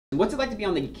What's it like to be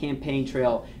on the campaign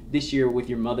trail this year with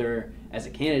your mother as a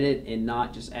candidate and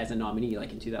not just as a nominee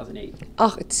like in 2008?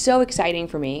 Oh, it's so exciting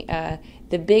for me.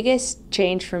 The biggest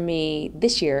change for me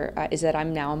this year is that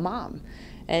I'm now a mom.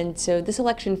 And so this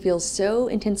election feels so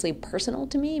intensely personal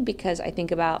to me because I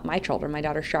think about my children. My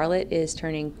daughter Charlotte is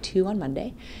turning 2 on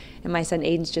Monday, and my son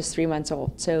Aiden's just 3 months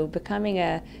old. So becoming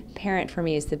a parent for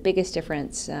me is the biggest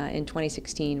difference in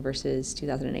 2016 versus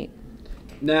 2008.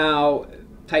 Now,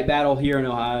 tight battle here in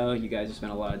Ohio. You guys have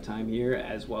spent a lot of time here,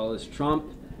 as well as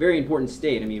Trump. Very important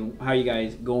state. I mean, how are you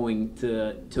guys going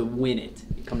to win it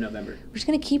come November? We're just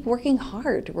going to keep working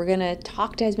hard. We're going to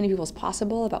talk to as many people as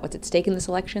possible about what's at stake in this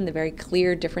election, the very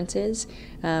clear differences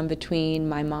between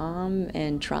my mom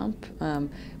and Trump, whether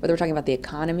we're talking about the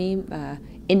economy.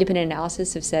 Independent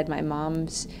analysis have said my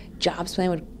mom's jobs plan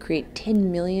would create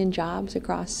 10 million jobs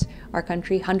across our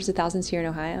country, hundreds of thousands here in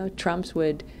Ohio. Trump's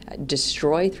would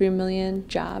destroy 3 million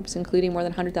jobs, including more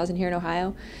than 100,000 here in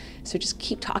Ohio. So just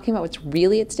keep talking about what's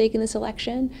really at stake in this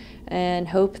election and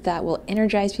hope that will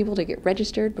energize people to get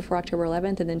registered before October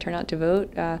 11th and then turn out to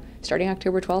vote starting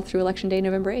October 12th through Election Day,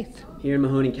 November 8th. Here in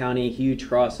Mahoning County, huge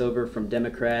crossover from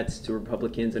Democrats to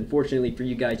Republicans. Unfortunately for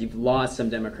you guys, you've lost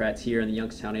some Democrats here in the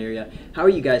Youngstown area. How are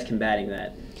you guys combating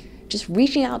that? Just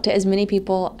reaching out to as many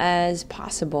people as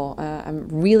possible. I'm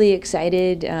really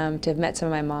excited to have met some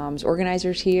of my mom's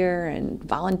organizers here and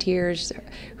volunteers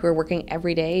who are working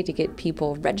every day to get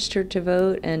people registered to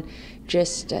vote and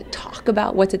just talk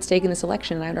about what's at stake in this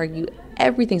election. And I'd argue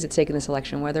everything's at stake in this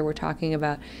election, whether we're talking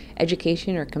about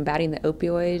education or combating the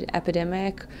opioid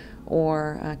epidemic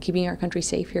or keeping our country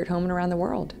safe here at home and around the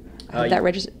world. I hope that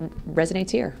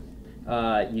resonates here.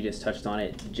 You just touched on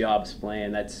it, jobs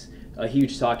plan. That's a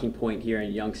huge talking point here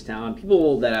in Youngstown.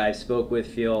 People that I've spoke with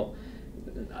feel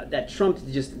that Trump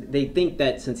they think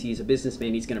that since he's a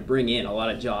businessman, he's going to bring in a lot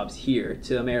of jobs here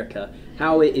to America.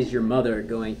 How is your mother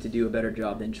going to do a better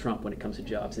job than Trump when it comes to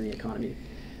jobs in the economy?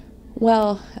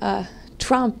 Well,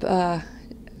 Trump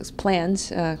plans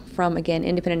from, again,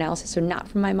 independent analysis, so not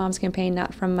from my mom's campaign,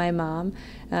 not from my mom.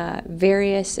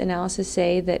 Various analysis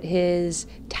say that his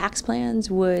tax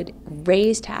plans would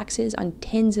raise taxes on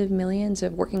tens of millions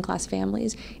of working class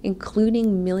families,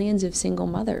 including millions of single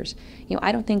mothers. You know,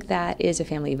 I don't think that is a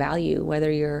family value,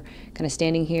 whether you're kind of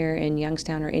standing here in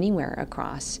Youngstown or anywhere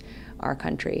across our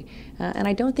country. And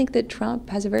I don't think that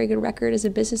Trump has a very good record as a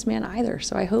businessman either.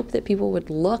 So I hope that people would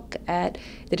look at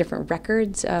the different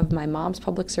records of my mom's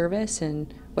public service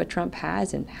and what Trump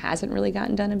has and hasn't really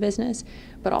gotten done in business,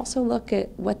 but also look at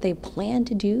what they plan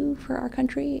to do for our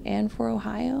country and for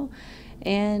Ohio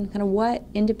and kind of what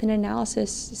independent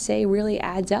analysis say really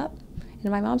adds up in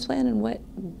my mom's plan and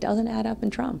what doesn't add up in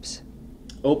Trump's.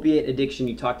 Opiate addiction,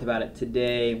 you talked about it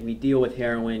today. We deal with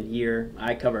heroin here.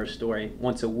 I cover a story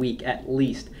once a week at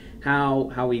least.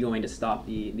 How are we going to stop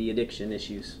the addiction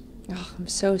issues? Oh, I'm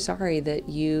so sorry that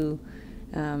you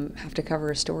have to cover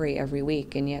a story every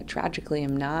week, and yet tragically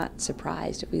I'm not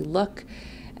surprised. If we look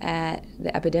at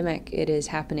the epidemic, it is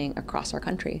happening across our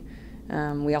country.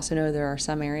 We also know there are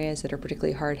some areas that are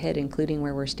particularly hard hit, including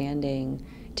where we're standing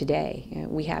today.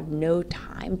 We have no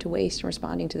time to waste in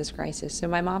responding to this crisis. So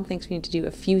my mom thinks we need to do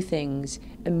a few things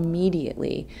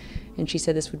immediately, and she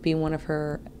said this would be one of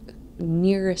her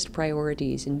nearest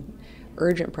priorities and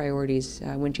urgent priorities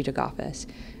when she took office,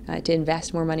 to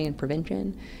invest more money in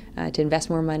prevention, to invest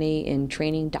more money in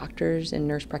training doctors and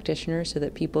nurse practitioners so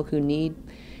that people who need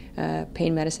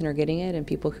pain medicine are getting it and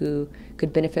people who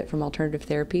could benefit from alternative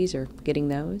therapies are getting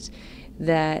those,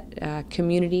 that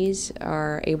communities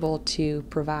are able to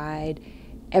provide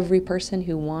every person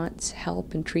who wants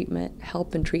help and treatment.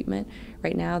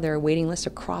 Right now there are waiting lists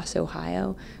across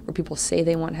Ohio where people say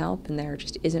they want help and there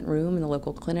just isn't room in the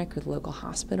local clinic or the local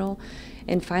hospital.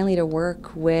 And finally, to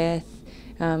work with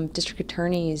district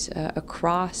attorneys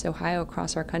across Ohio,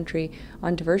 across our country,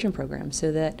 on diversion programs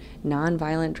so that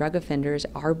nonviolent drug offenders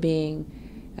are being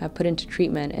put into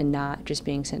treatment and not just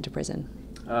being sent to prison.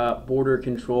 Border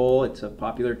control, it's a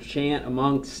popular chant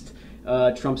amongst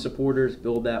Trump supporters,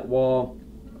 build that wall.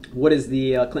 What is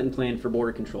the Clinton plan for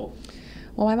border control?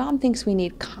 Well, my mom thinks we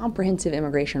need comprehensive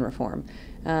immigration reform.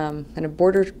 And a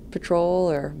border patrol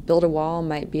or build a wall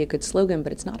might be a good slogan,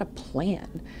 but it's not a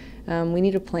plan. We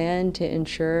need a plan to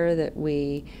ensure that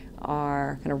we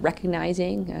are kind of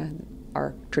recognizing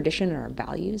our tradition and our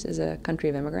values as a country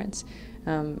of immigrants.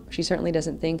 She certainly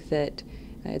doesn't think that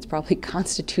it's probably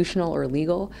constitutional or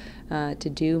legal to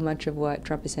do much of what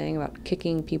Trump is saying about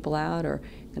kicking people out or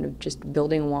kind of just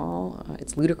building a wall.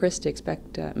 It's ludicrous to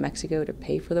expect Mexico to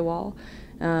pay for the wall.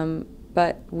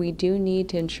 But we do need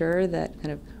to ensure that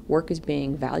kind of work is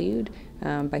being valued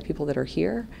by people that are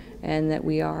here, and that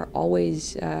we are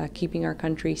always keeping our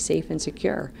country safe and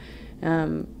secure.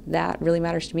 That really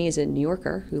matters to me as a New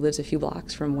Yorker who lives a few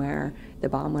blocks from where the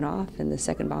bomb went off and the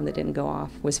second bomb that didn't go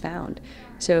off was found.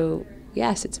 So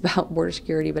yes, it's about border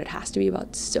security, but it has to be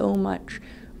about so much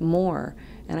more.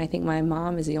 And I think my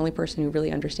mom is the only person who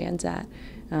really understands that,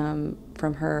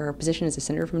 from her position as a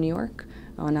senator from New York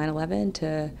on 9/11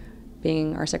 to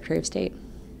being our Secretary of State.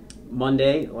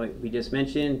 Monday, like we just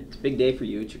mentioned, it's a big day for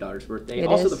you. It's your daughter's birthday. It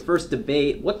also is. the first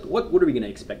debate. What are we going to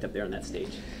expect up there on that stage?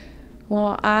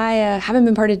 Well, I haven't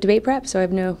been part of debate prep, so I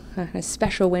have no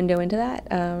special window into that.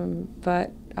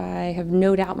 But I have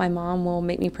no doubt my mom will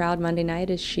make me proud Monday night,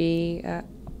 as she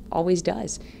always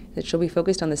does. That she'll be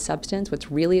focused on the substance,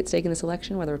 what's really at stake in this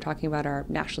election, whether we're talking about our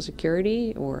national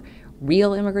security or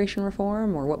real immigration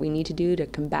reform or what we need to do to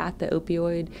combat the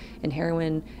opioid and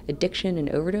heroin addiction and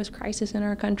overdose crisis in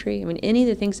our country. I mean, any of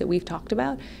the things that we've talked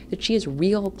about that she has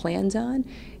real plans on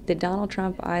that Donald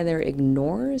Trump either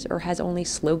ignores or has only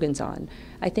slogans on.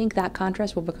 I think that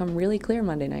contrast will become really clear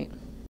Monday night.